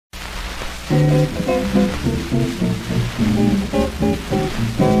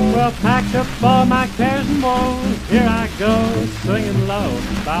Well, packed up all my cares and woes, here I go, swinging low.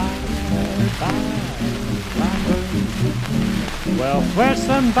 Bye, bye, blackbird. Well, where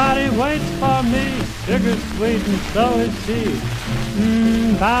somebody waits for me, sugar sweet and so is she.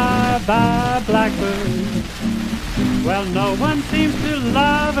 Bye, bye, blackbird. Well, no one seems to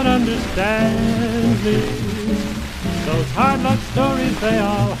love and understand me. Those hard luck stories, they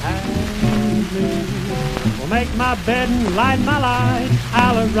all have me. Will make my bed and light my light.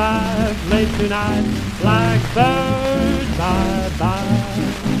 I'll arrive late tonight. Blackbird, bye-bye.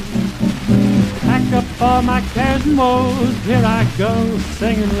 Pack up all my cares and woes. Here I go,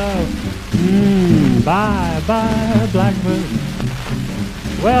 singing low. Bye-bye, blackbird.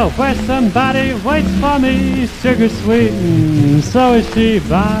 Well, where somebody waits for me, sugar sweet, and so is she.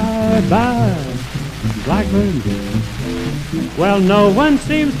 Bye-bye, blackbird. Well, no one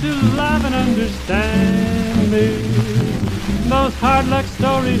seems to love and understand me. Those hard luck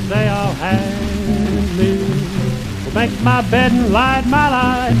stories, they all have me. Will make my bed and light my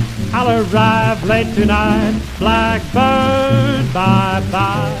light. I'll arrive late tonight. Blackbird,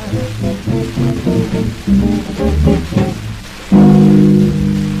 bye-bye.